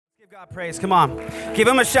God praise. Come on. Give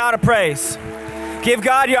him a shout of praise. Give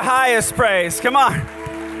God your highest praise. Come on.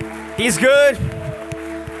 He's good.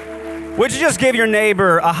 Would you just give your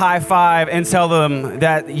neighbor a high five and tell them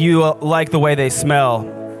that you like the way they smell?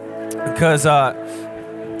 Because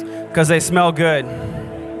they smell good.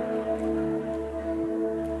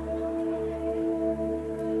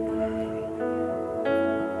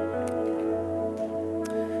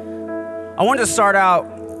 I wanted to start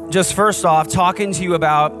out just first off, talking to you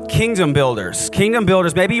about Kingdom Builders. Kingdom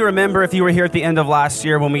Builders, maybe you remember if you were here at the end of last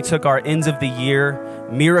year when we took our end of the year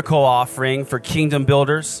miracle offering for Kingdom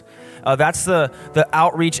Builders. That's the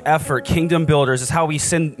outreach effort. Kingdom Builders is how we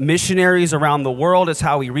send missionaries around the world. It's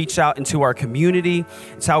how we reach out into our community.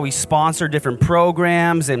 It's how we sponsor different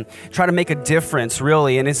programs and try to make a difference,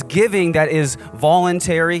 really. And it's giving that is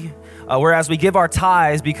voluntary, whereas we give our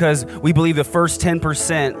tithes because we believe the first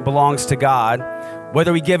 10% belongs to God.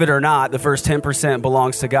 Whether we give it or not, the first 10%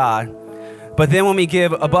 belongs to God. But then when we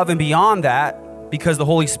give above and beyond that, because the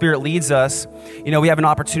Holy Spirit leads us, we have an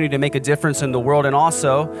opportunity to make a difference in the world. And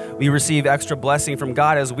also, we receive extra blessing from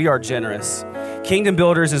God as we are generous. Kingdom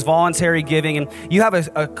Builders is voluntary giving. And you have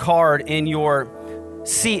a card in your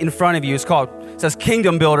seat in front of you. It says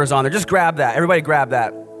Kingdom Builders on there. Just grab that. Everybody grab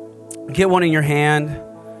that. Get one in your hand.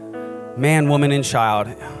 Man, woman, and child.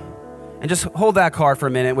 And just hold that card for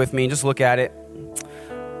a minute with me and just look at it.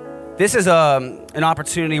 This is an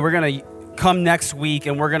opportunity. We're going to come next week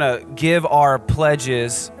and we're going to give our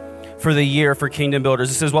pledges for the year for Kingdom Builders.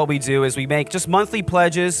 This is what we do is we make just monthly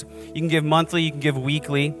pledges. You can give monthly, you can give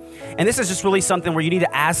weekly. And this is just really something where you need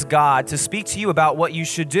to ask God to speak to you about what you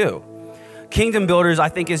should do. Kingdom Builders, I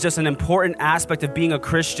think, is just an important aspect of being a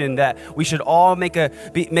Christian that we should all make an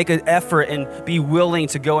effort and be willing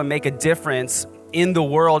to go and make a difference in the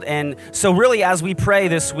world. And so really, as we pray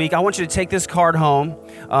this week, I want you to take this card home.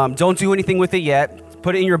 Don't do anything with it yet.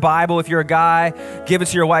 Put it in your Bible. If you're a guy, give it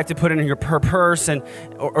to your wife to put it in her purse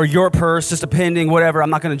or your purse, just depending, whatever. I'm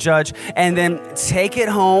not going to judge. And then take it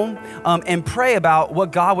home and pray about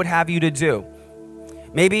what God would have you to do.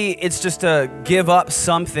 Maybe it's just to give up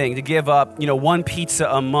something, to give up, one pizza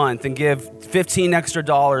a month and give $15 extra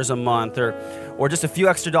a month or just a few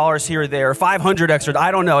extra dollars here or there, 500 extra.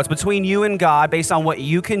 I don't know. It's between you and God based on what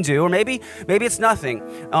you can do. Or maybe it's nothing.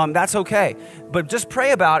 That's okay. But just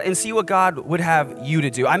pray about it and see what God would have you to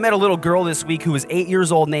do. I met a little girl this week who was 8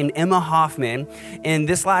 years old named Emma Hoffman. And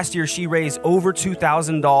this last year, she raised over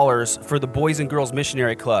 $2,000 for the Boys and Girls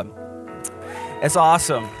Missionary Club. It's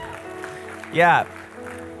awesome. Yeah.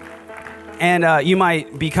 And you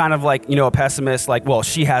might be kind of like, a pessimist, like, well,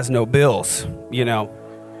 she has no bills,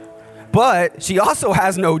 But she also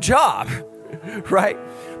has no job, right?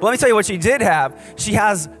 But let me tell you what she did have. She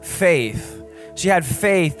has faith. She had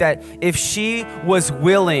faith that if she was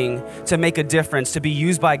willing to make a difference, to be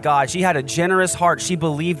used by God, she had a generous heart. She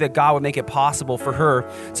believed that God would make it possible for her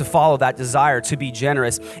to follow that desire, to be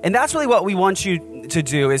generous. And that's really what we want you to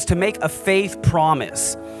do, is to make a faith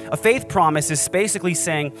promise. A faith promise is basically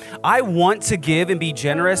saying, I want to give and be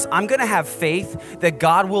generous. I'm going to have faith that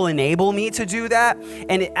God will enable me to do that.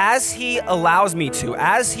 And as He allows me to,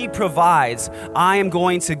 as He provides, I am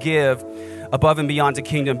going to give above and beyond to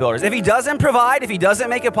Kingdom Builders. If He doesn't provide, if He doesn't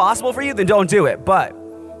make it possible for you, then don't do it. But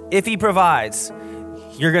if He provides,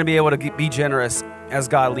 you're going to be able to be generous as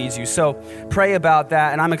God leads you. So pray about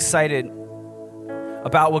that. And I'm excited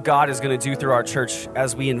about what God is going to do through our church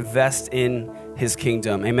as we invest in His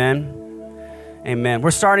kingdom. Amen. Amen. We're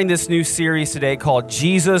starting this new series today called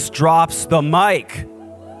Jesus Drops the Mic.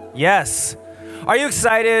 Yes. Are you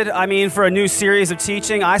excited? For a new series of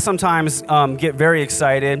teaching? I sometimes get very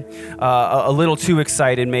excited, a little too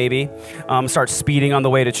excited maybe. Start speeding on the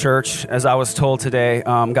way to church, as I was told today.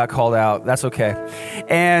 Got called out. That's okay.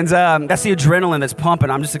 And that's the adrenaline that's pumping.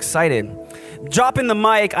 I'm just excited. Dropping the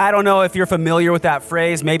mic, I don't know if you're familiar with that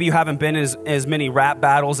phrase. Maybe you haven't been in as many rap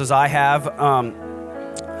battles as I have.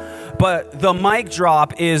 But the mic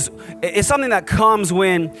drop is something that comes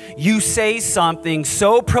when you say something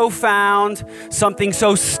so profound, something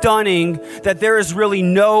so stunning that there is really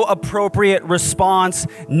no appropriate response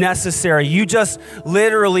necessary. You just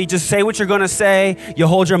literally just say what you're going to say, you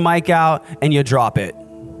hold your mic out, and you drop it.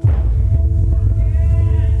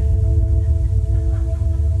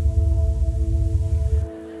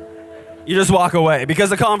 You just walk away because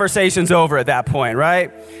the conversation's over at that point,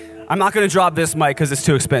 right? I'm not going to drop this mic because it's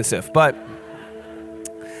too expensive. But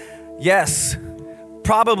yes,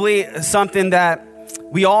 probably something that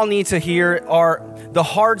we all need to hear are the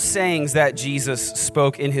hard sayings that Jesus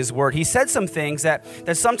spoke in his word. He said some things that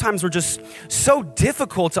sometimes were just so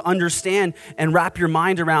difficult to understand and wrap your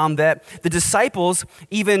mind around that the disciples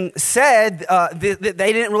even said that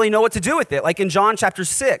they didn't really know what to do with it. Like in John chapter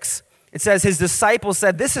 6, it says his disciples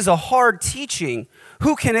said, "This is a hard teaching.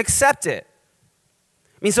 Who can accept it?"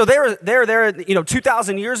 I mean, so they're there,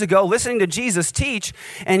 2,000 years ago listening to Jesus teach,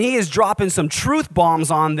 and he is dropping some truth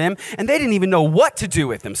bombs on them, and they didn't even know what to do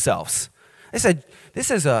with themselves. They said,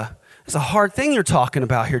 this is a hard thing you're talking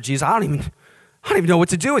about here, Jesus. I don't even know what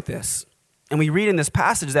to do with this. And we read in this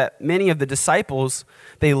passage that many of the disciples,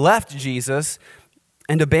 they left Jesus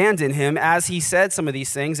and abandoned him as he said some of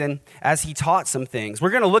these things and as he taught some things. We're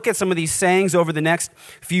going to look at some of these sayings over the next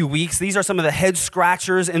few weeks. These are some of the head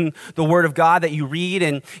scratchers in the Word of God that you read,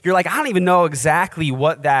 and you're like, I don't even know exactly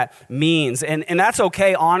what that means. And that's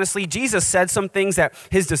okay, honestly. Jesus said some things that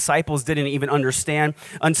his disciples didn't even understand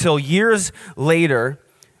until years later.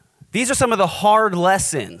 These are some of the hard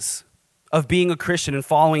lessons of being a Christian and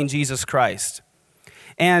following Jesus Christ.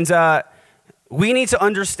 And we need to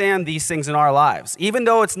understand these things in our lives. Even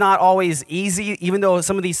though it's not always easy, even though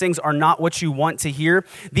some of these things are not what you want to hear,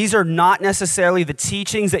 these are not necessarily the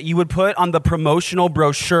teachings that you would put on the promotional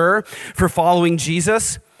brochure for following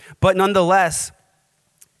Jesus. But nonetheless,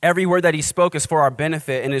 every word that he spoke is for our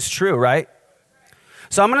benefit and is true, right?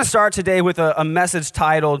 So I'm going to start today with a message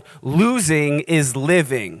titled, Losing is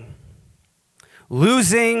Living.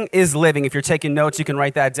 Losing is living. If you're taking notes, you can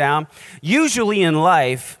write that down. Usually in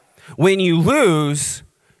life, when you lose,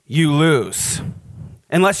 you lose.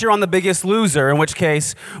 Unless you're on The Biggest Loser, in which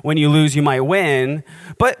case, when you lose, you might win.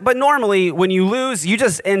 But normally, when you lose, you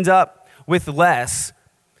just end up with less.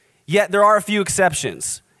 Yet there are a few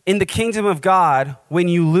exceptions. In the kingdom of God, when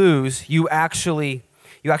you lose, you actually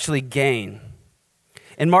gain.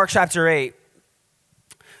 In Mark chapter 8,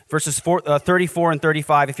 verses 34 and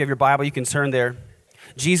 35, if you have your Bible, you can turn there.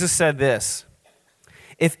 Jesus said this,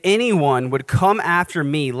 "If anyone would come after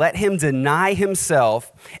me, let him deny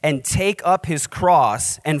himself and take up his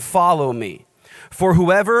cross and follow me. For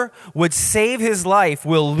whoever would save his life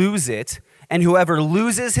will lose it, and whoever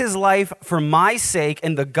loses his life for my sake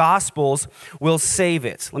and the gospel's will save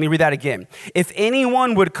it." Let me read that again. "If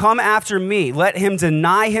anyone would come after me, let him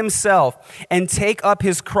deny himself and take up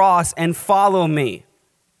his cross and follow me.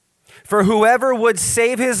 For whoever would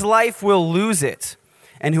save his life will lose it,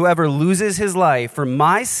 and whoever loses his life for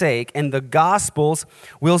my sake and the gospel's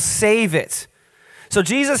will save it." So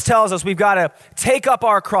Jesus tells us we've got to take up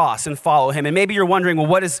our cross and follow him. And maybe you're wondering, well,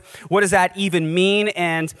 what does that even mean?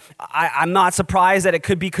 And I'm not surprised that it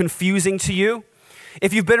could be confusing to you.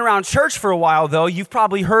 If you've been around church for a while, though, you've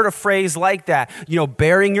probably heard a phrase like that,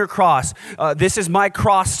 bearing your cross. This is my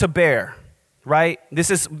cross to bear. Right?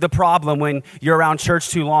 This is the problem when you're around church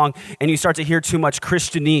too long and you start to hear too much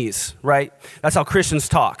Christianese, right? That's how Christians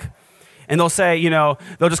talk. And they'll say,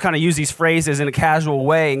 they'll just kind of use these phrases in a casual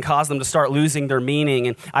way and cause them to start losing their meaning.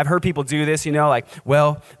 And I've heard people do this, like,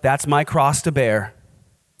 well, that's my cross to bear.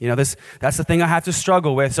 That's the thing I have to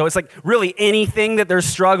struggle with. So it's like really anything that they're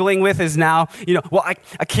struggling with is now, well,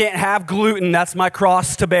 I can't have gluten. That's my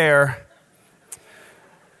cross to bear.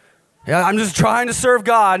 Yeah, I'm just trying to serve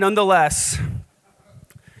God nonetheless.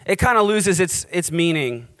 It kind of loses its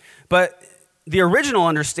meaning. But the original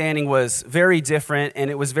understanding was very different, and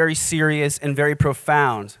it was very serious and very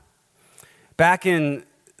profound. Back in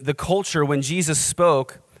the culture when Jesus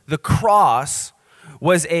spoke, the cross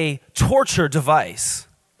was a torture device.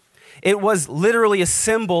 It was literally a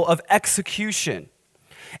symbol of execution.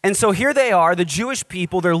 And so here they are, the Jewish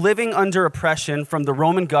people, they're living under oppression from the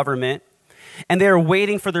Roman government. And they're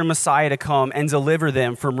waiting for their Messiah to come and deliver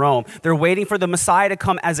them from Rome. They're waiting for the Messiah to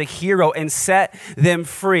come as a hero and set them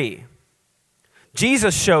free.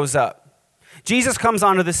 Jesus shows up. Jesus comes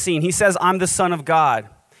onto the scene. He says, "I'm the Son of God."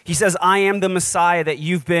 He says, "I am the Messiah that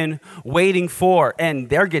you've been waiting for." And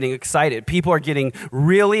they're getting excited. People are getting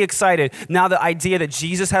really excited. Now the idea that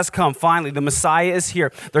Jesus has come, finally, the Messiah is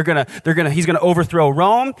here. He's gonna overthrow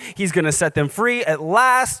Rome. He's gonna set them free at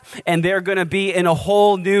last. And they're gonna be in a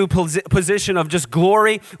whole new position of just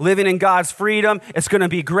glory, living in God's freedom. It's gonna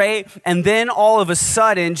be great. And then all of a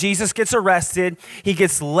sudden, Jesus gets arrested. He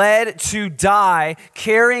gets led to die,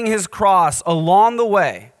 carrying his cross along the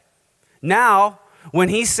way. Now, when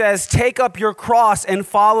he says, "Take up your cross and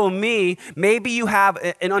follow me," maybe you have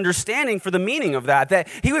an understanding for the meaning of that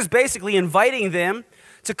he was basically inviting them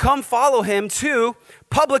to come follow him to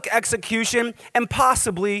public execution and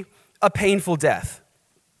possibly a painful death.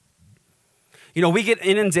 We get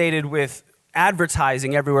inundated with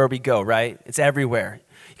advertising everywhere we go, right? It's everywhere.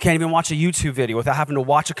 You can't even watch a YouTube video without having to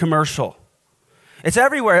watch a commercial. It's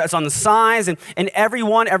everywhere. It's on the signs, and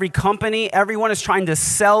everyone, every company, everyone is trying to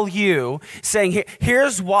sell you, saying,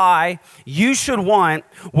 here's why you should want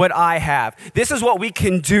what I have. This is what we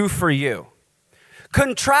can do for you.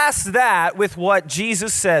 Contrast that with what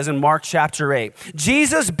Jesus says in Mark chapter 8.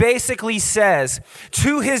 Jesus basically says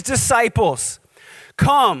to his disciples,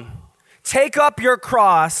 come, take up your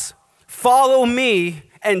cross, follow me,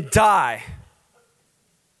 and die.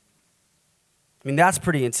 I mean, that's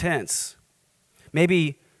pretty intense.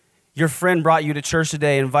 Maybe your friend brought you to church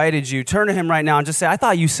today, invited you. Turn to him right now and just say, I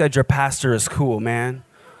thought you said your pastor is cool, man.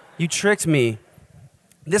 You tricked me.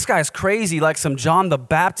 This guy's crazy, like some John the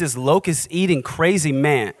Baptist locust-eating crazy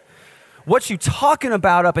man. What you talking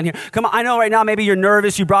about up in here? Come on, I know right now maybe you're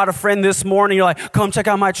nervous. You brought a friend this morning. You're like, come check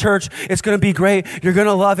out my church. It's going to be great. You're going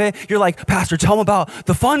to love it. You're like, Pastor, tell them about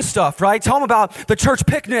the fun stuff, right? Tell them about the church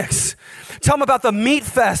picnics. Tell them about the meat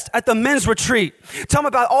fest at the men's retreat. Tell them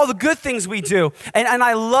about all the good things we do. And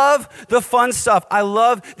I love the fun stuff. I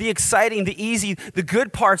love the exciting, the easy, the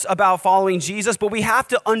good parts about following Jesus. But we have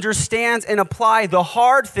to understand and apply the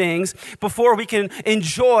hard things before we can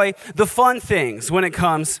enjoy the fun things when it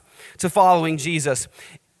comes to following Jesus.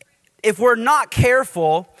 If we're not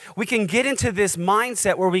careful, we can get into this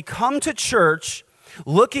mindset where we come to church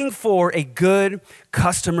looking for a good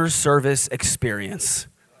customer service experience.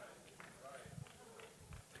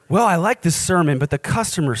 Well, I like this sermon, but the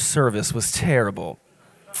customer service was terrible.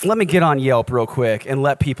 Let me get on Yelp real quick and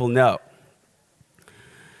let people know.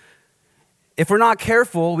 If we're not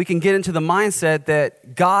careful, we can get into the mindset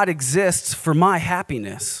that God exists for my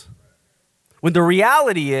happiness. When the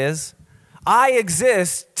reality is, I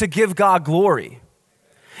exist to give God glory.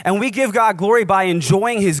 And we give God glory by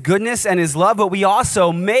enjoying his goodness and his love, but we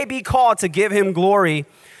also may be called to give him glory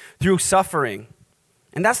through suffering.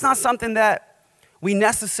 And that's not something that we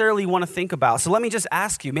necessarily want to think about. So let me just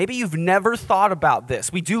ask you, maybe you've never thought about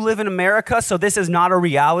this. We do live in America, so this is not a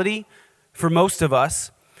reality for most of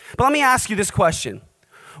us. But let me ask you this question.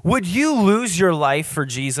 Would you lose your life for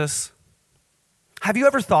Jesus? Have you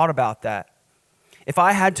ever thought about that? If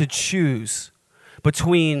I had to choose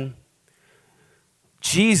between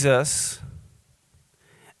Jesus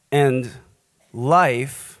and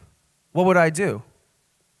life, what would I do?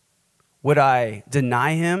 Would I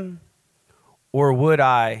deny him? Or would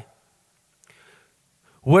I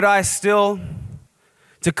still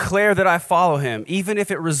declare that I follow him, even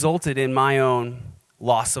if it resulted in my own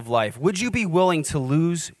loss of life? Would you be willing to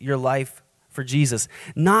lose your life for Jesus?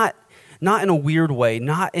 Not in a weird way,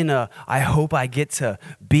 not in a, I hope I get to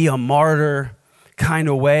be a martyr kind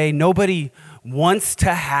of way. Nobody wants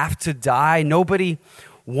to have to die. Nobody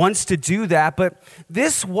wants to do that. But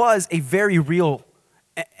this was a very real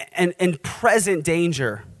and present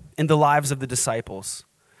danger in the lives of the disciples.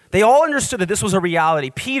 They all understood that this was a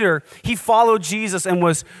reality. Peter, he followed Jesus and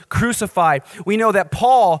was crucified. We know that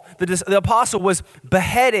Paul, the apostle, was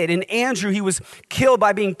beheaded, and Andrew, he was killed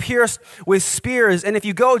by being pierced with spears. And if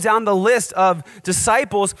you go down the list of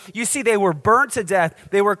disciples, you see they were burnt to death,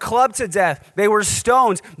 they were clubbed to death, they were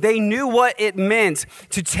stoned. They knew what it meant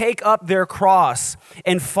to take up their cross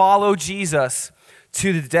and follow Jesus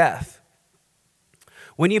to the death.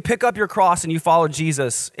 When you pick up your cross and you follow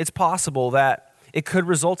Jesus, it's possible that it could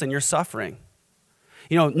result in your suffering.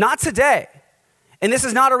 You know, not today. And this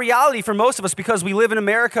is not a reality for most of us because we live in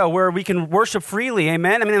America where we can worship freely,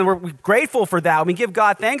 amen? I mean, we're grateful for that. We give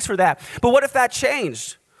God thanks for that. But what if that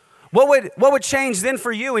changed? What would change then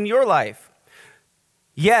for you in your life?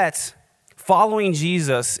 Yet, following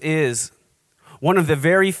Jesus is one of the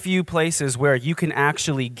very few places where you can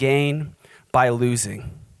actually gain by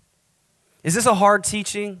losing. Is this a hard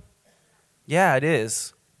teaching? Yeah, it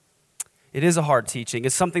is. It is a hard teaching.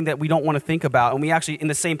 It's something that we don't want to think about. And we actually, in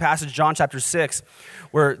the same passage, John chapter 6,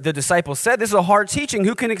 where the disciples said, this is a hard teaching.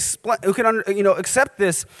 Who can accept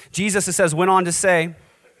this? Jesus, it says, went on to say,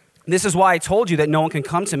 this is why I told you that no one can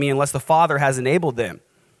come to me unless the Father has enabled them.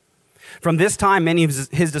 From this time, many of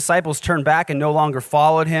his disciples turned back and no longer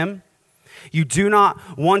followed him. You do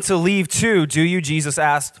not want to leave too, do you? Jesus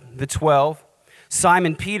asked the 12.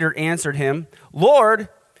 Simon Peter answered him, Lord,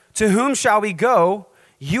 to whom shall we go?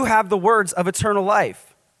 You have the words of eternal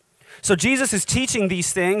life. So Jesus is teaching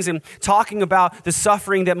these things and talking about the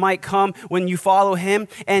suffering that might come when you follow him.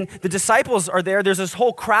 And the disciples are there. There's this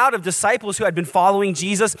whole crowd of disciples who had been following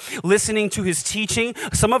Jesus, listening to his teaching.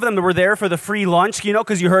 Some of them were there for the free lunch,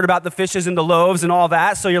 because you heard about the fishes and the loaves and all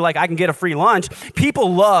that. So you're like, I can get a free lunch.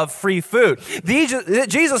 People love free food.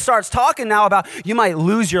 Jesus starts talking now about you might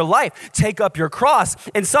lose your life, take up your cross.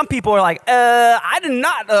 And some people are like, I did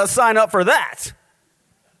not sign up for that.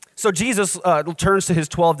 So Jesus turns to his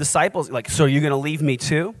 12 disciples, like, so are you going to leave me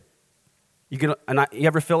too? You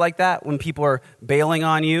ever feel like that when people are bailing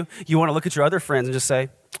on you? You want to look at your other friends and just say,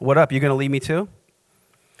 what up, you going to leave me too?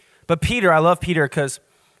 But Peter, I love Peter because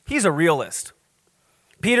he's a realist.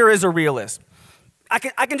 Peter is a realist. I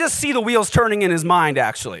can just see the wheels turning in his mind,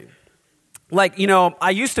 actually. Like, I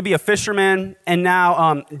used to be a fisherman, and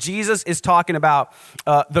now Jesus is talking about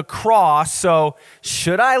the cross, so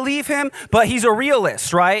should I leave him? But he's a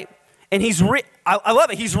realist, right? And I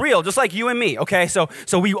love it. He's real, just like you and me, okay? So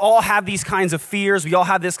we all have these kinds of fears. We all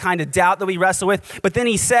have this kind of doubt that we wrestle with. But then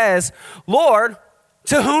he says, Lord,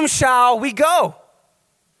 to whom shall we go?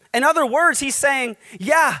 In other words, he's saying,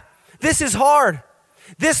 yeah, this is hard.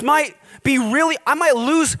 This might be I might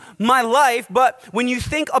lose my life, but when you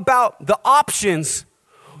think about the options,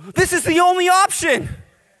 this is the only option.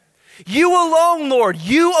 You alone, Lord,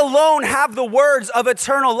 you alone have the words of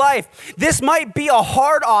eternal life. This might be a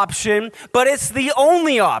hard option, but it's the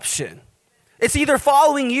only option. It's either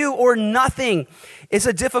following you or nothing. It's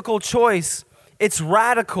a difficult choice. It's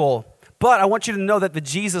radical, but I want you to know that the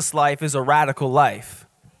Jesus life is a radical life.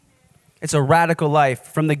 It's a radical life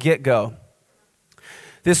from the get-go.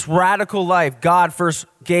 This radical life God first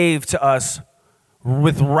gave to us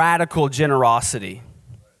with radical generosity.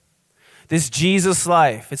 This Jesus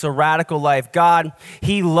life, it's a radical life. God,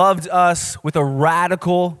 he loved us with a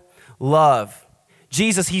radical love.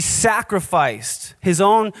 Jesus, he sacrificed his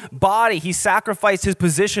own body. He sacrificed his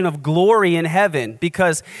position of glory in heaven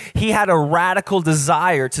because he had a radical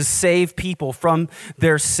desire to save people from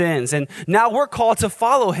their sins. And now we're called to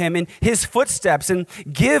follow him in his footsteps and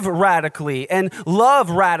give radically and love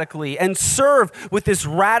radically and serve with this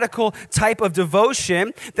radical type of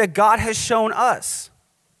devotion that God has shown us.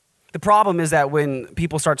 The problem is that when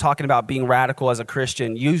people start talking about being radical as a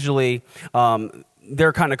Christian, usually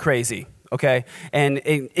they're kind of crazy. Okay, and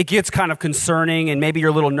it gets kind of concerning, and maybe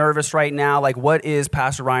you're a little nervous right now, like, what is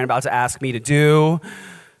Pastor Ryan about to ask me to do?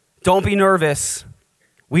 Don't be nervous.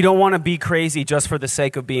 We don't want to be crazy just for the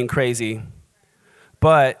sake of being crazy.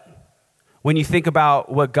 But when you think about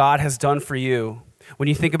what God has done for you, when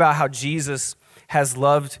you think about how Jesus has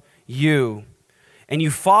loved you, and you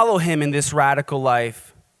follow him in this radical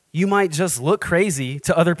life, you might just look crazy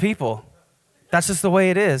to other people. That's just the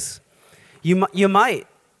way it is. You might.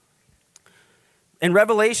 In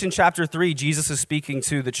Revelation chapter 3, Jesus is speaking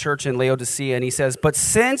to the church in Laodicea, and he says, "But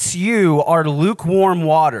since you are lukewarm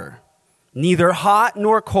water, neither hot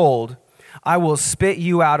nor cold, I will spit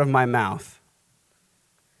you out of my mouth."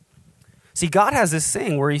 See, God has this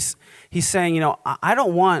thing where he's saying, I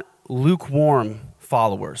don't want lukewarm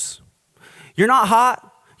followers. You're not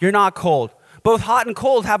hot, you're not cold. Both hot and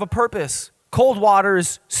cold have a purpose. Cold water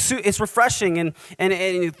it's refreshing and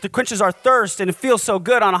it quenches our thirst, and it feels so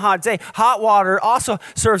good on a hot day. Hot water also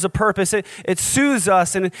serves a purpose. It soothes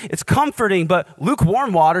us and it's comforting, but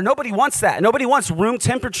lukewarm water, nobody wants that. Nobody wants room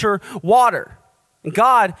temperature water. And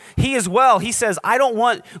God, he says, I don't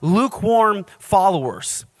want lukewarm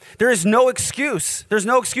followers. There is no excuse. There's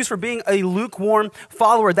no excuse for being a lukewarm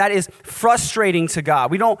follower. That is frustrating to God.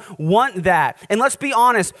 We don't want that. And let's be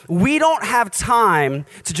honest, we don't have time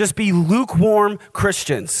to just be lukewarm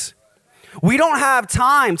Christians. We don't have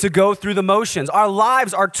time to go through the motions. Our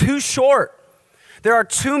lives are too short. There are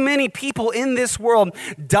too many people in this world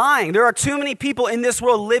dying. There are too many people in this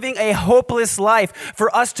world living a hopeless life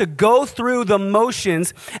for us to go through the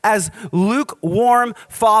motions as lukewarm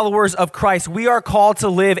followers of Christ. We are called to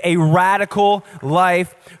live a radical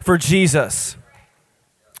life for Jesus.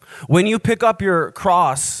 When you pick up your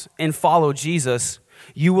cross and follow Jesus,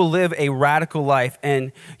 you will live a radical life,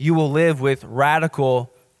 and you will live with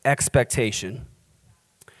radical expectation.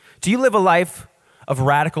 Do you live a life of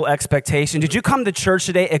radical expectation? Did you come to church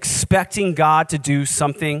today expecting God to do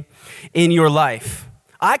something in your life?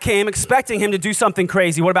 I came expecting him to do something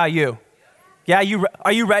crazy. What about you? Yeah,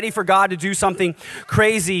 are you ready for God to do something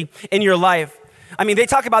crazy in your life? I mean, they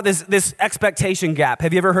talk about this expectation gap.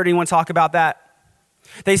 Have you ever heard anyone talk about that?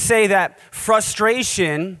 They say that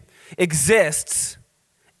frustration exists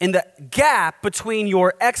in the gap between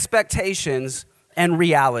your expectations and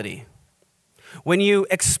reality. When you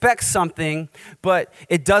expect something, but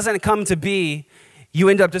it doesn't come to be, you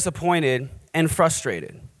end up disappointed and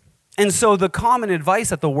frustrated. And so the common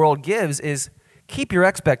advice that the world gives is keep your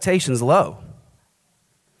expectations low.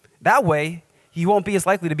 That way, you won't be as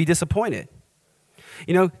likely to be disappointed.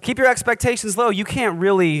 Keep your expectations low. You can't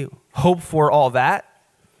really hope for all that.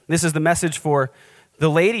 This is the message for the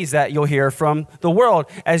ladies that you'll hear from the world.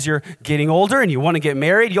 As you're getting older and you want to get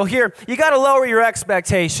married, you'll hear, you got to lower your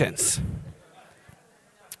expectations.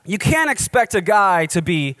 You can't expect a guy to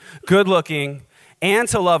be good looking and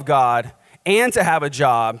to love God and to have a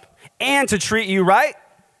job and to treat you right.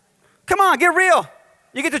 Come on, get real.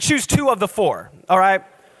 You get to choose 2 of the 4, all right?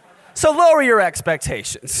 So lower your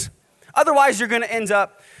expectations. Otherwise, you're going to end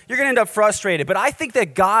up frustrated. But I think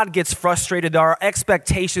that God gets frustrated that our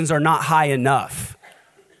expectations are not high enough.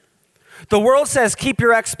 The world says keep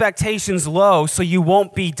your expectations low so you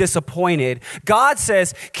won't be disappointed. God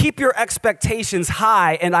says keep your expectations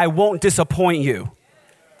high and I won't disappoint you.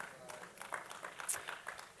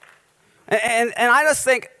 And I just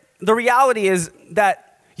think the reality is that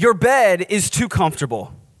your bed is too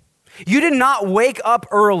comfortable. You did not wake up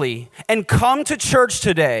early and come to church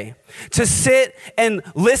today to sit and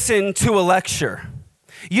listen to a lecture.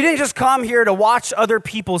 You didn't just come here to watch other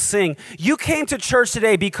people sing. You came to church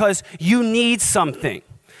today because you need something.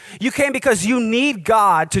 You came because you need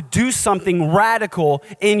God to do something radical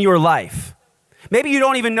in your life. Maybe you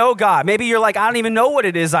don't even know God. Maybe you're like, I don't even know what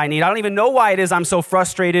it is I need. I don't even know why it is I'm so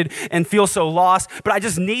frustrated and feel so lost, but I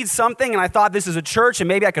just need something, and I thought this is a church, and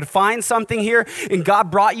maybe I could find something here, and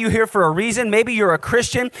God brought you here for a reason. Maybe you're a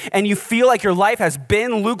Christian, and you feel like your life has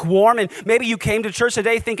been lukewarm, and maybe you came to church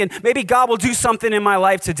today thinking, maybe God will do something in my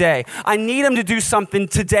life today. I need him to do something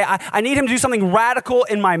today. I need him to do something radical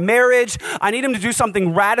in my marriage. I need him to do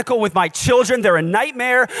something radical with my children. They're a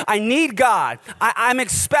nightmare. I need God. I'm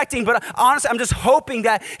expecting, but honestly, I'm just hoping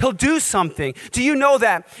that he'll do something. Do you know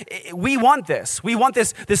that we want this? We want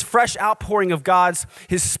this fresh outpouring of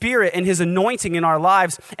his spirit and his anointing in our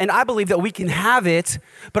lives. And I believe that we can have it,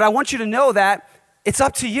 but I want you to know that it's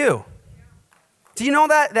up to you. Do you know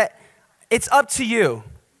that it's up to you?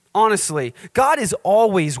 Honestly, God is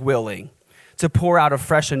always willing to pour out a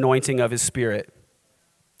fresh anointing of his spirit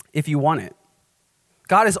if you want it.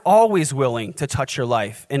 God is always willing to touch your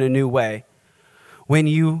life in a new way when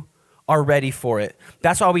you are ready for it.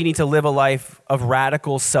 That's why we need to live a life of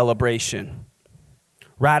radical celebration.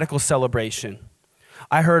 Radical celebration.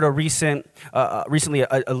 I heard recently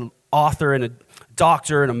an author and a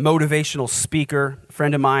doctor and a motivational speaker, a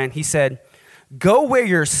friend of mine, he said, go where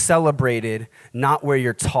you're celebrated, not where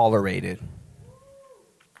you're tolerated.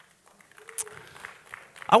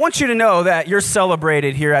 I want you to know that you're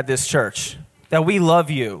celebrated here at this church, that we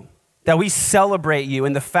love you, that we celebrate you,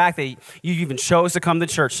 and the fact that you even chose to come to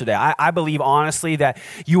church today. I believe honestly that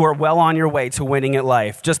you are well on your way to winning at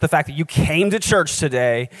life. Just the fact that you came to church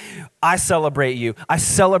today, I celebrate you. I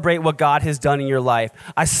celebrate what God has done in your life.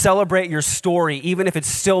 I celebrate your story, even if it's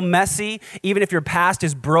still messy, even if your past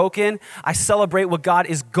is broken. I celebrate what God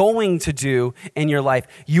is going to do in your life.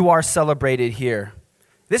 You are celebrated here.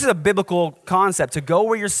 This is a biblical concept, to go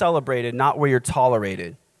where you're celebrated, not where you're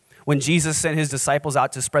tolerated. When Jesus sent his disciples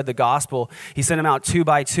out to spread the gospel, he sent them out 2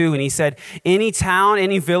 by 2, and he said, any town,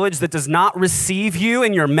 any village that does not receive you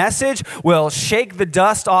and your message will shake the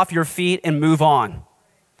dust off your feet and move on.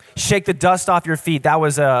 Shake the dust off your feet. That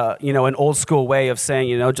was an old school way of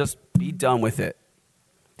saying, just be done with it.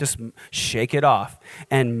 Just shake it off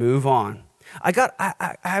and move on.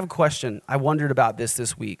 I have a question. I wondered about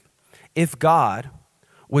this week. If God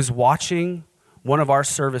was watching one of our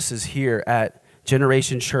services here at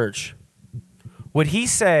Generation Church, would he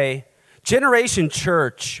say, Generation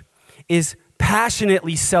Church is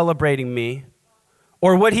passionately celebrating me?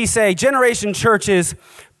 Or would he say, Generation Church is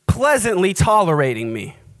pleasantly tolerating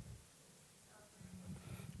me?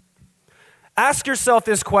 Ask yourself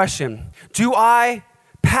this question. Do I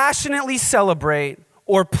passionately celebrate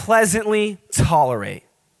or pleasantly tolerate?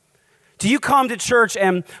 Do you come to church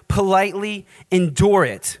and politely endure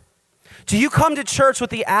it? Do you come to church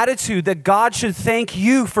with the attitude that God should thank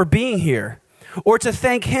you for being here or to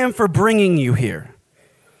thank him for bringing you here?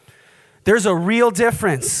 There's a real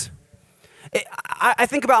difference. I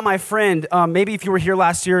think about my friend. Maybe if you were here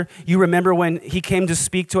last year, you remember when he came to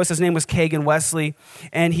speak to us. His name was Kagan Wesley,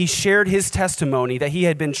 and he shared his testimony that he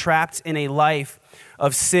had been trapped in a life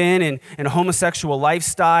of sin and a homosexual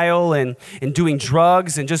lifestyle and doing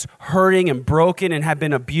drugs and just hurting and broken and had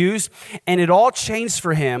been abused. And it all changed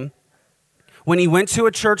for him when he went to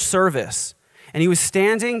a church service, and he was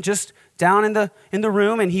standing just down in the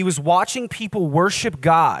room, and he was watching people worship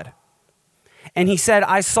God. And he said,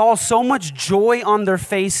 I saw so much joy on their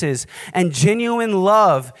faces and genuine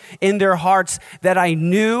love in their hearts that I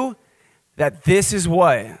knew that this is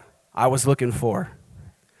what I was looking for.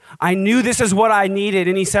 I knew this is what I needed.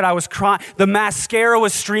 And he said, I was crying. The mascara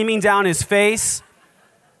was streaming down his face.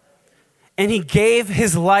 And he gave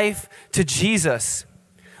his life to Jesus.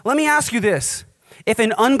 Let me ask you this. If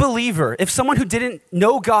an unbeliever, if someone who didn't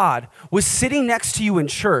know God was sitting next to you in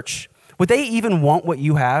church, would they even want what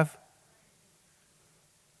you have?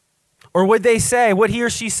 Or would he or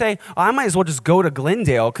she say, I might as well just go to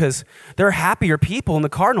Glendale because they're happier people in the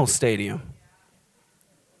Cardinals stadium?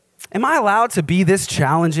 Am I allowed to be this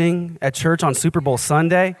challenging at church on Super Bowl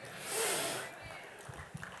Sunday?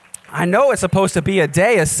 I know it's supposed to be a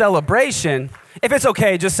day, a celebration. If it's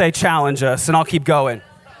okay, just say challenge us and I'll keep going.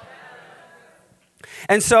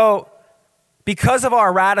 And so, because of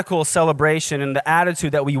our radical celebration and the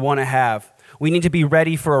attitude that we want to have, we need to be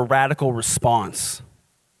ready for a radical response.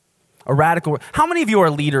 How many of you are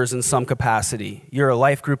leaders in some capacity? You're a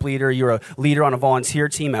life group leader, you're a leader on a volunteer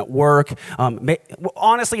team at work.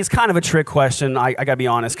 Honestly, it's kind of a trick question, I gotta be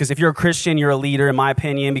honest, because if you're a Christian, you're a leader, in my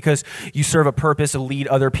opinion, because you serve a purpose to lead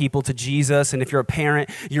other people to Jesus. And if you're a parent,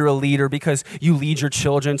 you're a leader because you lead your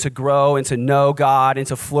children to grow and to know God and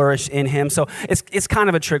to flourish in Him. So it's kind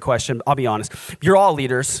of a trick question, I'll be honest. You're all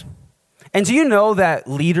leaders. And do you know that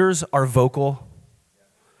leaders are vocal?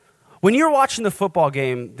 When you're watching the football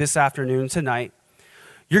game this afternoon, tonight,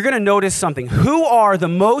 you're going to notice something. Who are the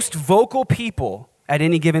most vocal people at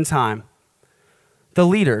any given time? The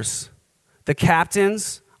leaders, the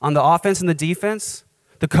captains on the offense and the defense,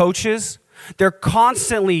 the coaches. They're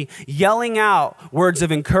constantly yelling out words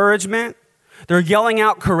of encouragement. They're yelling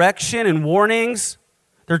out correction and warnings.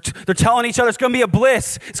 They're telling each other it's going to be a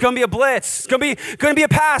blitz. It's going to be a blitz. It's going to be a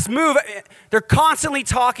pass. Move. They're constantly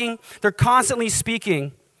talking. They're constantly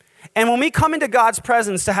speaking. And when we come into God's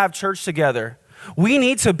presence to have church together, we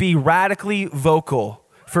need to be radically vocal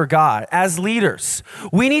for God as leaders.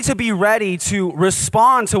 We need to be ready to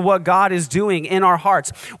respond to what God is doing in our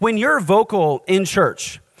hearts. When you're vocal in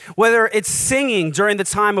church, whether it's singing during the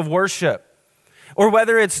time of worship, or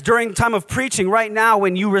whether it's during the time of preaching right now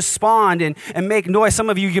when you respond and make noise. Some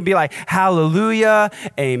of you can be like, hallelujah,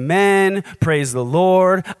 amen, praise the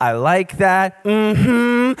Lord, I like that,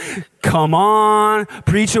 come on,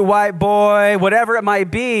 preach it, white boy, whatever it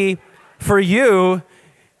might be for you,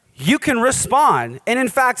 you can respond. And in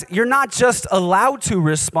fact, you're not just allowed to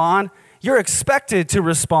respond, you're expected to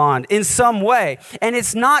respond in some way. And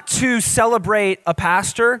it's not to celebrate a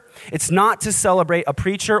pastor. It's not to celebrate a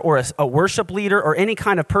preacher or a worship leader or any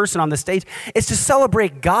kind of person on the stage. It's to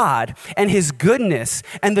celebrate God and His goodness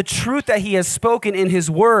and the truth that He has spoken in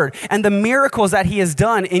His word and the miracles that He has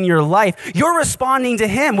done in your life. You're responding to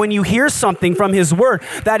Him when you hear something from His word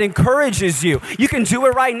that encourages you. You can do it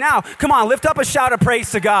right now. Come on, lift up a shout of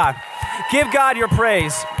praise to God. Give God your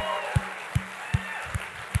praise.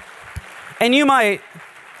 And you might,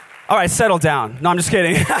 all right, settle down. No, I'm just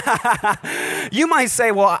kidding. You might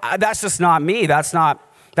say, well, that's just not me. That's not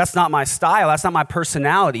my style. That's not my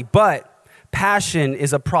personality. But passion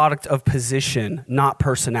is a product of position, not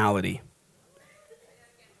personality.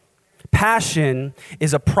 Passion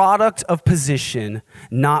is a product of position,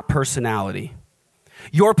 not personality.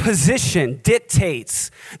 Your position dictates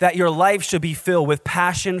that your life should be filled with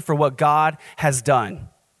passion for what God has done.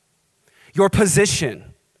 Your position.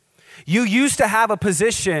 You used to have a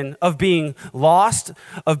position of being lost,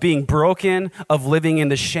 of being broken, of living in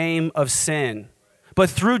the shame of sin. But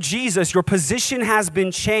through Jesus, your position has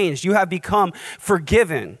been changed. You have become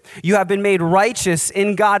forgiven. You have been made righteous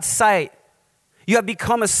in God's sight. You have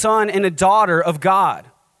become a son and a daughter of God.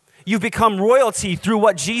 You've become royalty through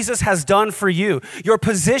what Jesus has done for you. Your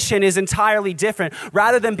position is entirely different.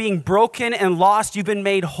 Rather than being broken and lost, you've been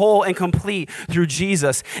made whole and complete through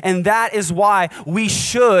Jesus. And that is why we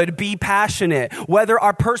should be passionate, whether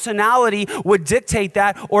our personality would dictate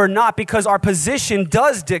that or not, because our position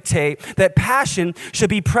does dictate that passion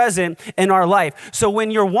should be present in our life. So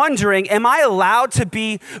when you're wondering, am I allowed to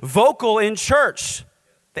be vocal in church?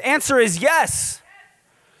 The answer is yes.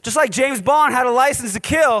 Just like James Bond had a license to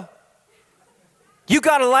kill, you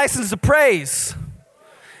got a license to praise.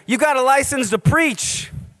 You got a license to preach.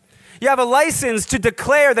 You have a license to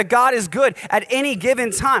declare that God is good at any given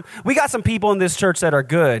time. We got some people in this church that are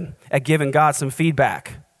good at giving God some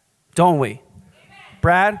feedback, don't we? Amen.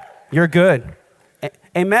 Brad, you're good.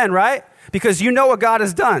 Amen, right? Because you know what God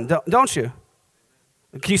has done, don't you?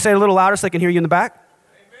 Can you say it a little louder so I can hear you in the back?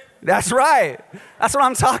 That's right. That's what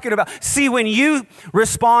I'm talking about. See, when you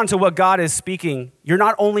respond to what God is speaking, you're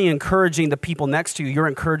not only encouraging the people next to you, you're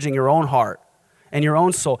encouraging your own heart and your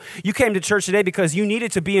own soul. You came to church today because you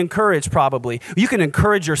needed to be encouraged, probably. You can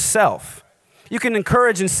encourage yourself. You can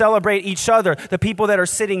encourage and celebrate each other, the people that are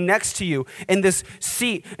sitting next to you in this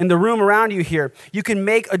seat, in the room around you here. You can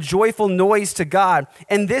make a joyful noise to God.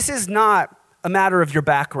 And this is not a matter of your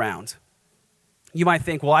background. You might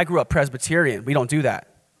think, well, I grew up Presbyterian. We don't do that.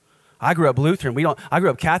 I grew up Lutheran. I grew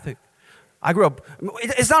up Catholic.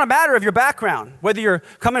 It's not a matter of your background. Whether you're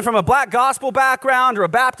coming from a black gospel background or a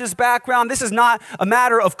Baptist background, this is not a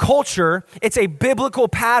matter of culture. It's a biblical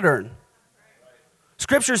pattern.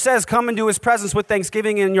 Scripture says, come into His presence with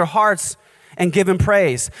thanksgiving in your hearts and give him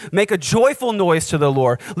praise. Make a joyful noise to the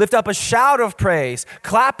Lord. Lift up a shout of praise.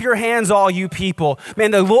 Clap your hands, all you people.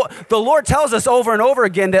 Man, the Lord tells us over and over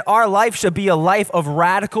again that our life should be a life of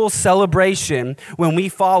radical celebration when we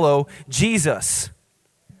follow Jesus.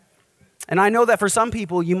 And I know that for some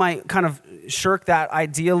people, you might kind of shirk that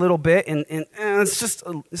idea a little bit, and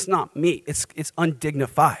it's not me. It's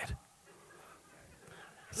undignified.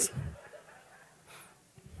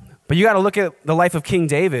 But you got to look at the life of King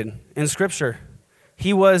David in Scripture.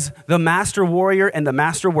 He was the master warrior and the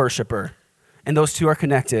master worshiper, and those two are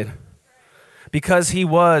connected. Because he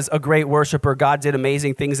was a great worshiper, God did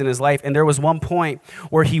amazing things in his life, and there was one point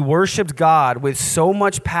where he worshiped God with so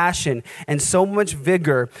much passion and so much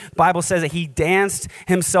vigor. The Bible says that he danced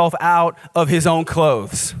himself out of his own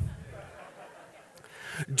clothes.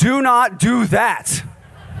 Do not do that,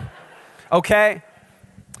 okay?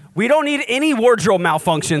 We don't need any wardrobe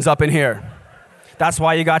malfunctions up in here. That's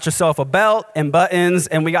why you got yourself a belt and buttons,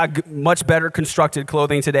 and we got much better constructed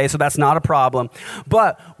clothing today, so that's not a problem.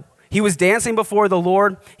 But he was dancing before the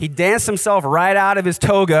Lord. He danced himself right out of his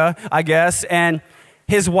toga, I guess, and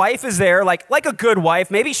his wife is there, like a good wife.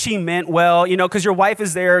 Maybe she meant well, because your wife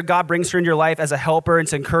is there. God brings her into your life as a helper and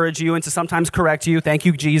to encourage you and to sometimes correct you. Thank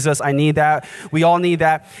you, Jesus. I need that. We all need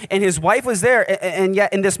that. And his wife was there, and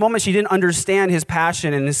yet in this moment, she didn't understand his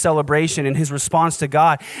passion and his celebration and his response to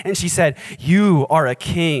God. And she said, "You are a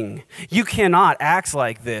king. You cannot act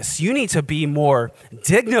like this. You need to be more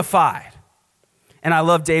dignified." And I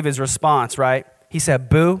love David's response, right? He said,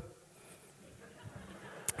 "Boo,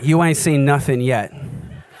 you ain't seen nothing yet."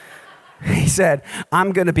 He said,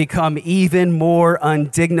 "I'm going to become even more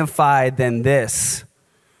undignified than this."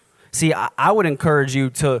 See, I would encourage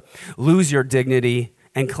you to lose your dignity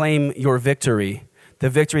and claim your victory, the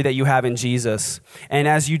victory that you have in Jesus. And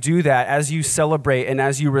as you do that, as you celebrate and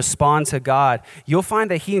as you respond to God, you'll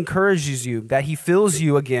find that he encourages you, that he fills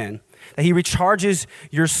you again, that he recharges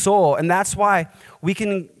your soul. And that's why we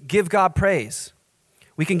can give God praise.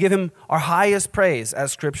 We can give him our highest praise,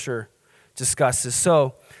 as Scripture discusses.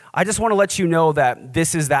 So I just want to let you know that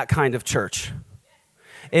this is that kind of church.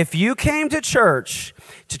 If you came to church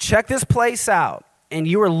to check this place out and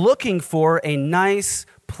you were looking for a nice,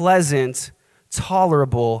 pleasant,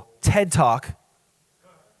 tolerable TED Talk,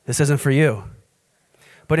 this isn't for you.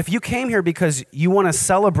 But if you came here because you want to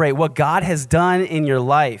celebrate what God has done in your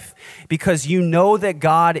life, because you know that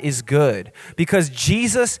God is good, because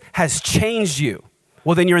Jesus has changed you,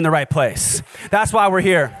 well, then you're in the right place. That's why we're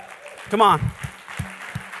here. Come on.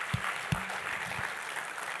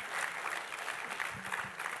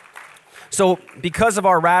 So because of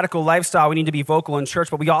our radical lifestyle, we need to be vocal in church,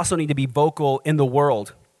 but we also need to be vocal in the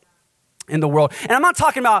world. And I'm not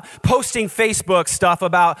talking about posting Facebook stuff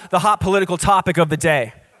about the hot political topic of the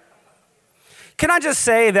day. Can I just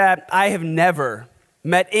say that I have never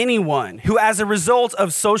met anyone who, as a result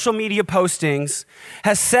of social media postings,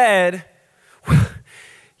 has said,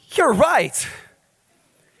 "You're right.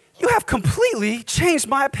 You have completely changed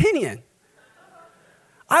my opinion.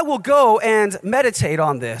 I will go and meditate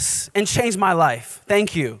on this and change my life.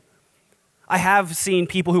 Thank you." I have seen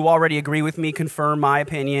people who already agree with me confirm my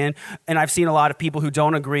opinion, and I've seen a lot of people who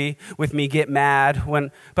don't agree with me get mad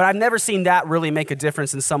but I've never seen that really make a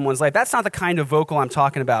difference in someone's life. That's not the kind of vocal I'm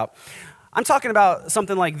talking about. I'm talking about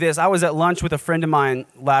something like this. I was at lunch with a friend of mine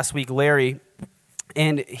last week, Larry,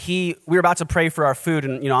 and we were about to pray for our food,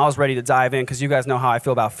 and I was ready to dive in because you guys know how I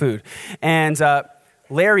feel about food. And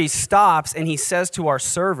Larry stops and he says to our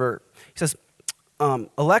server, he says,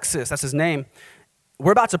 "Alexis," that's his name,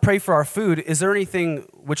 "we're about to pray for our food. Is there anything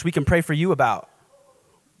which we can pray for you about?"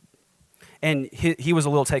 And he was a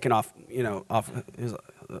little taken off, off. He was,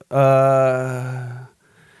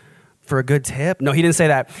 "For a good tip?" No, he didn't say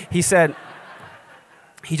that. He said,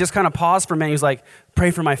 he just kind of paused for a minute. He was like,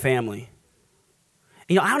 "Pray for my family."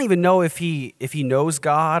 I don't even know if he knows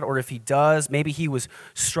God or if he does. Maybe he was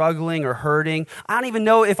struggling or hurting. I don't even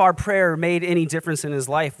know if our prayer made any difference in his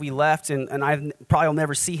life. We left, and I probably will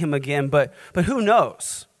never see him again, but who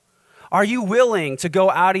knows? Are you willing to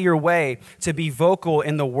go out of your way to be vocal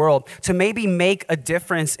in the world, to maybe make a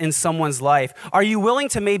difference in someone's life? Are you willing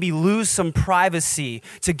to maybe lose some privacy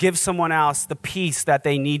to give someone else the peace that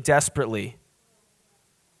they need desperately?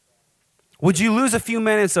 Would you lose a few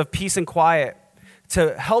minutes of peace and quiet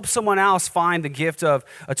to help someone else find the gift of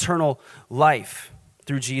eternal life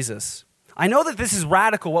through Jesus? I know that this is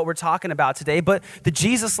radical, what we're talking about today, but the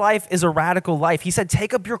Jesus life is a radical life. He said,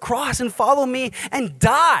 "Take up your cross and follow me and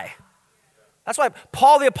die." That's why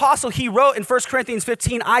Paul the Apostle, he wrote in 1 Corinthians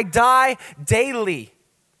 15, "I die daily."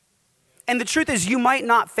 And the truth is, you might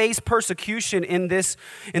not face persecution in this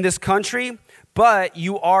country, but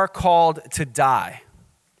you are called to die.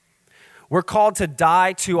 We're called to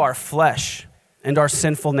die to our flesh and our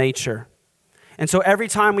sinful nature. And so every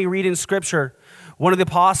time we read in Scripture, one of the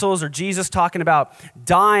apostles or Jesus talking about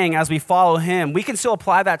dying as we follow him, we can still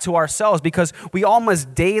apply that to ourselves because we all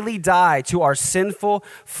must daily die to our sinful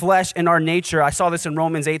flesh and our nature. I saw this in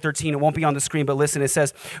Romans 8:13. It won't be on the screen, but listen, it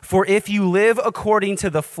says, "For if you live according to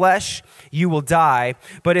the flesh, you will die.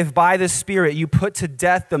 But if by the Spirit you put to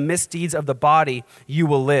death the misdeeds of the body, you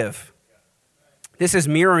will live." This is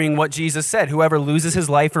mirroring what Jesus said. Whoever loses his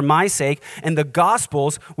life for my sake and the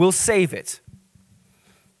gospel's will save it.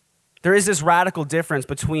 There is this radical difference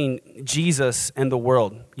between Jesus and the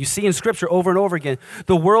world. You see in Scripture over and over again,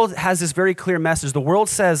 the world has this very clear message. The world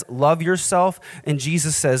says, love yourself, and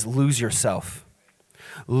Jesus says, lose yourself.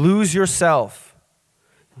 Lose yourself.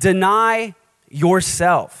 Deny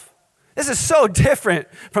yourself. This is so different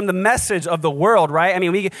from the message of the world, right? I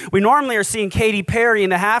mean, we normally are seeing Katy Perry in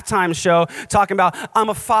the halftime show talking about, I'm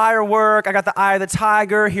a firework, I got the eye of the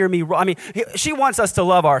tiger, hear me. I mean, she wants us to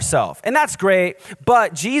love ourselves, and that's great,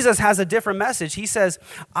 but Jesus has a different message. He says,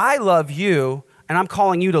 I love you, and I'm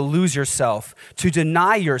calling you to lose yourself, to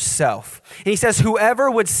deny yourself. And he says,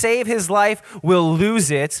 whoever would save his life will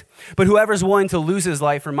lose it, but whoever's willing to lose his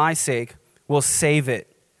life for my sake will save it.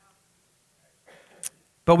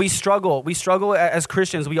 But we struggle as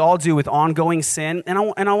Christians, we all do, with ongoing sin, and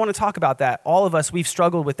I want to talk about that. All of us, we've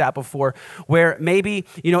struggled with that before, where maybe,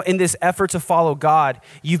 in this effort to follow God,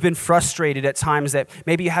 you've been frustrated at times that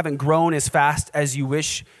maybe you haven't grown as fast as you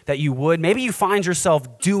wish that you would. Maybe you find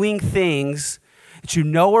yourself doing things that you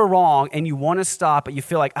know are wrong and you want to stop, but you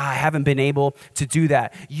feel like, I haven't been able to do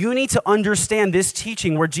that. You need to understand this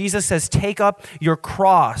teaching where Jesus says, take up your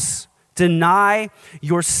cross, deny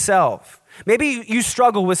yourself. Maybe you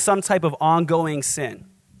struggle with some type of ongoing sin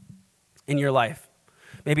in your life.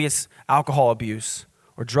 Maybe it's alcohol abuse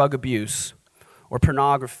or drug abuse or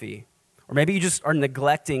pornography. Or maybe you just are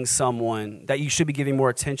neglecting someone that you should be giving more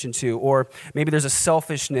attention to. Or maybe there's a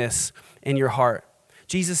selfishness in your heart.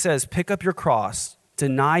 Jesus says, pick up your cross,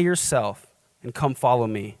 deny yourself, and come follow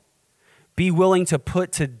me. Be willing to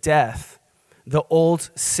put to death the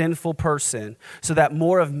old sinful person so that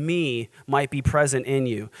more of me might be present in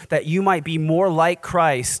you, that you might be more like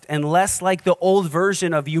Christ and less like the old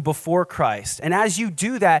version of you before Christ. And as you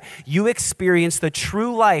do that, you experience the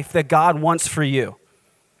true life that God wants for you.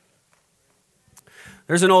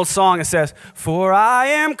 There's an old song that says, for I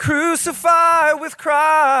am crucified with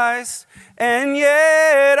Christ, and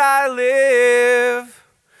yet I live.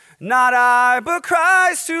 Not I, but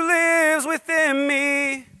Christ who lives within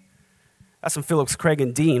me. That's some Phillips, Craig,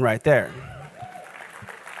 and Dean right there.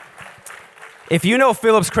 If you know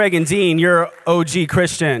Phillips, Craig, and Dean, you're OG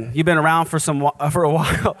Christian. You've been around for a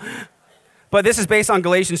while. But this is based on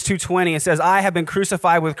Galatians 2:20. It says, I have been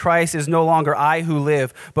crucified with Christ. It is no longer I who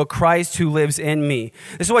live, but Christ who lives in me.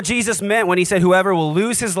 This is what Jesus meant when he said, whoever will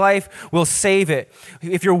lose his life will save it.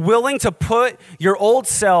 If you're willing to put your old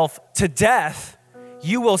self to death,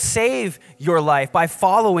 you will save your life by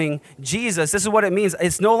following Jesus. This is what it means.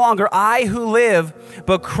 It's no longer I who live,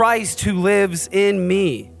 but Christ who lives in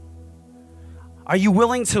me. Are you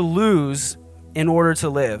willing to lose in order to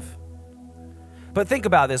live? But think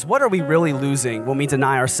about this. What are we really losing when we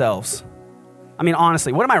deny ourselves? I mean,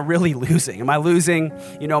 honestly, what am I really losing? Am I losing,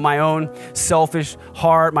 my own selfish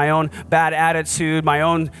heart, my own bad attitude, my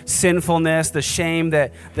own sinfulness, the shame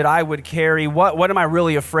that I would carry? What am I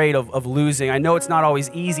really afraid of losing? I know it's not always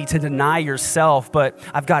easy to deny yourself, but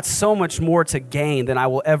I've got so much more to gain than I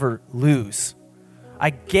will ever lose. I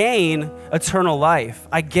gain eternal life.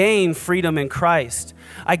 I gain freedom in Christ.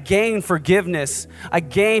 I gain forgiveness. I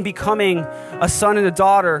gain becoming a son and a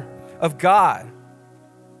daughter of God.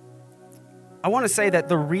 I want to say that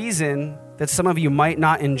the reason that some of you might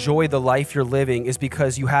not enjoy the life you're living is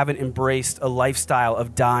because you haven't embraced a lifestyle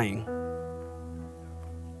of dying.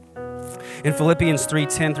 In Philippians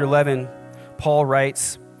 3:10-11, Paul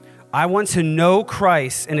writes, I want to know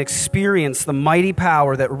Christ and experience the mighty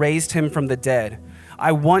power that raised him from the dead.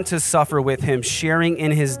 I want to suffer with him, sharing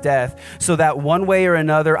in his death, so that one way or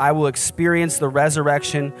another I will experience the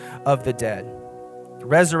resurrection of the dead.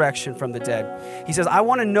 Resurrection from the dead. He says, I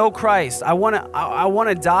want to know Christ. I want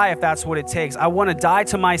to die if that's what it takes. I want to die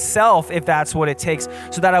to myself if that's what it takes,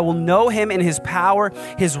 so that I will know him in his power,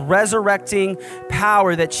 his resurrecting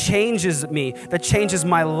power that changes me, that changes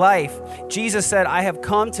my life. Jesus said, I have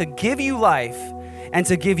come to give you life and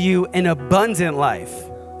to give you an abundant life.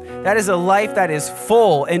 That is a life that is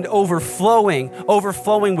full and overflowing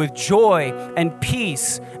with joy and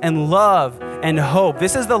peace and love and hope.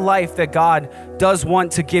 This is the life that God does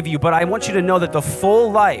want to give you, but I want you to know that the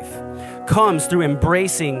full life comes through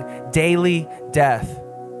embracing daily death.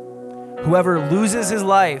 Whoever loses his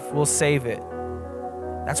life will save it.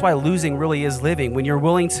 That's why losing really is living. When you're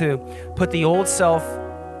willing to put the old self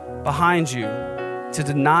behind you, to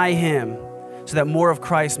deny him so that more of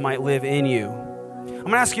Christ might live in you. I'm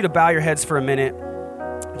gonna ask you to bow your heads for a minute,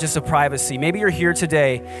 just a privacy. Maybe you're here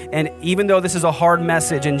today, and even though this is a hard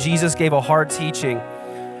message and Jesus gave a hard teaching,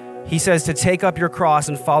 he says to take up your cross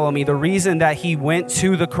and follow me. The reason that he went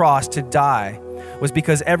to the cross to die was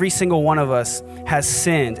because every single one of us has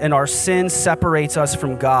sinned, and our sin separates us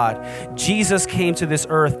from God. Jesus came to this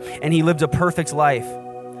earth and he lived a perfect life,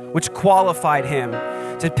 which qualified him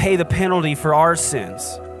to pay the penalty for our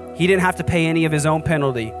sins. He didn't have to pay any of his own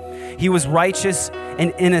penalty. He was righteous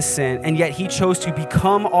and innocent, and yet he chose to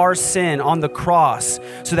become our sin on the cross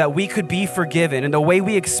so that we could be forgiven. And the way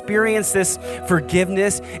we experience this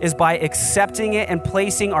forgiveness is by accepting it and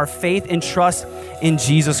placing our faith and trust in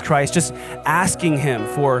Jesus Christ, just asking him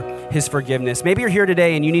for his forgiveness. Maybe you're here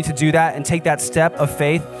today and you need to do that and take that step of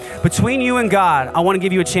faith. Between you and God, I want to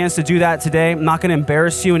give you a chance to do that today. I'm not going to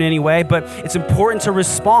embarrass you in any way, but it's important to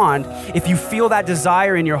respond if you feel that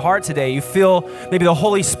desire in your heart today. You feel maybe the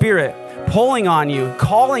Holy Spirit pulling on you,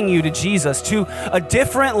 calling you to Jesus, to a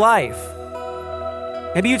different life.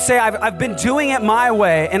 Maybe you'd say, I've been doing it my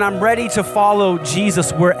way and I'm ready to follow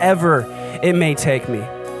Jesus wherever it may take me.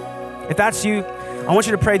 If that's you, I want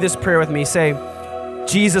you to pray this prayer with me. Say,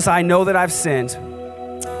 Jesus, I know that I've sinned,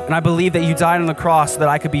 and I believe that you died on the cross so that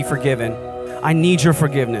I could be forgiven. I need your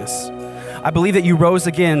forgiveness. I believe that you rose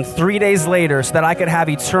again 3 days later so that I could have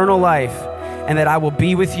eternal life and that I will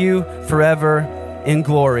be with you forever in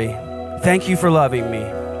glory. Thank you for loving me.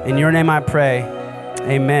 In your name I pray,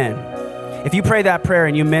 amen. If you prayed that prayer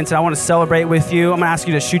and you meant it, I want to celebrate with you. I'm going to ask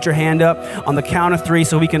you to shoot your hand up on the count of 3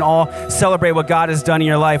 so we can all celebrate what God has done in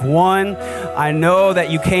your life. 1, I know that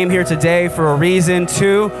you came here today for a reason.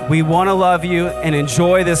 2, we want to love you and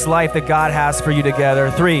enjoy this life that God has for you together.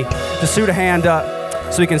 3, just shoot a hand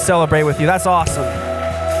up so we can celebrate with you. That's awesome.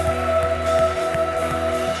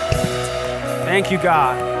 Thank you,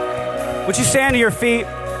 God. Would you stand to your feet?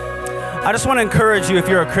 I just want to encourage you if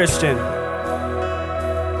you're a Christian.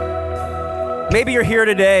 Maybe you're here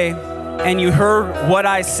today and you heard what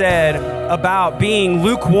I said about being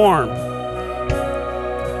lukewarm.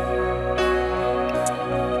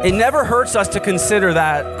 It never hurts us to consider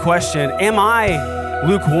that question. Am I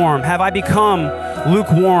lukewarm? Have I become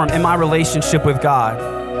lukewarm in my relationship with God?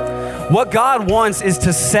 What God wants is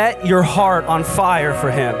to set your heart on fire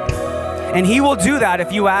for him. And he will do that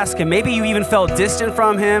if you ask him. Maybe you even felt distant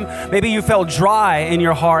from him. Maybe you felt dry in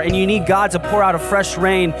your heart and you need God to pour out a fresh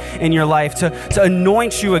rain in your life, to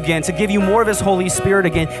anoint you again, to give you more of his Holy Spirit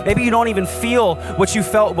again. Maybe you don't even feel what you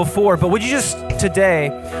felt before, but would you just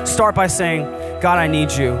today start by saying, God, I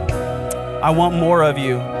need you. I want more of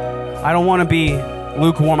you. I don't want to be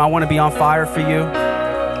lukewarm. I want to be on fire for you.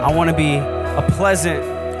 I want to be a pleasant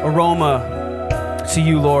aroma to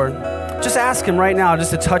you, Lord. Just ask him right now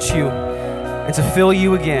just to touch you and to fill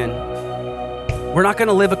you again. We're not going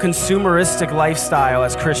to live a consumeristic lifestyle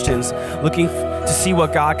as Christians, looking to see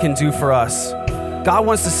what God can do for us. God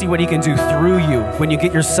wants to see what he can do through you when you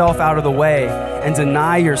get yourself out of the way and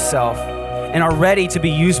deny yourself and are ready to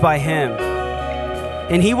be used by him.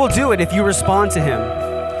 And he will do it if you respond to him.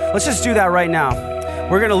 Let's just do that right now.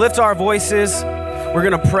 We're going to lift our voices. We're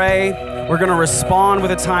going to pray. We're going to respond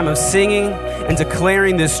with a time of singing and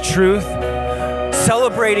declaring this truth,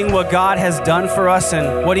 celebrating what God has done for us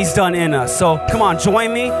and what he's done in us. So come on,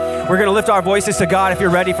 join me. We're going to lift our voices to God if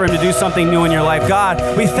you're ready for him to do something new in your life.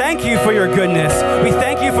 God, we thank you for your goodness. We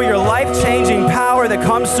thank you for your life-changing power that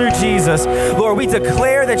comes through Jesus. Lord, we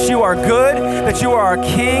declare that you are good, that you are our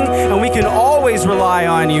King, and we can always rely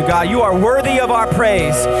on you, God. You are worthy of our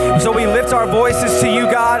praise. So we lift our voices to you,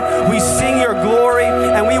 God. We sing your glory,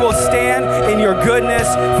 and we will stand in your goodness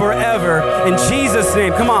forever. In Jesus'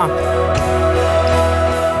 name, come on.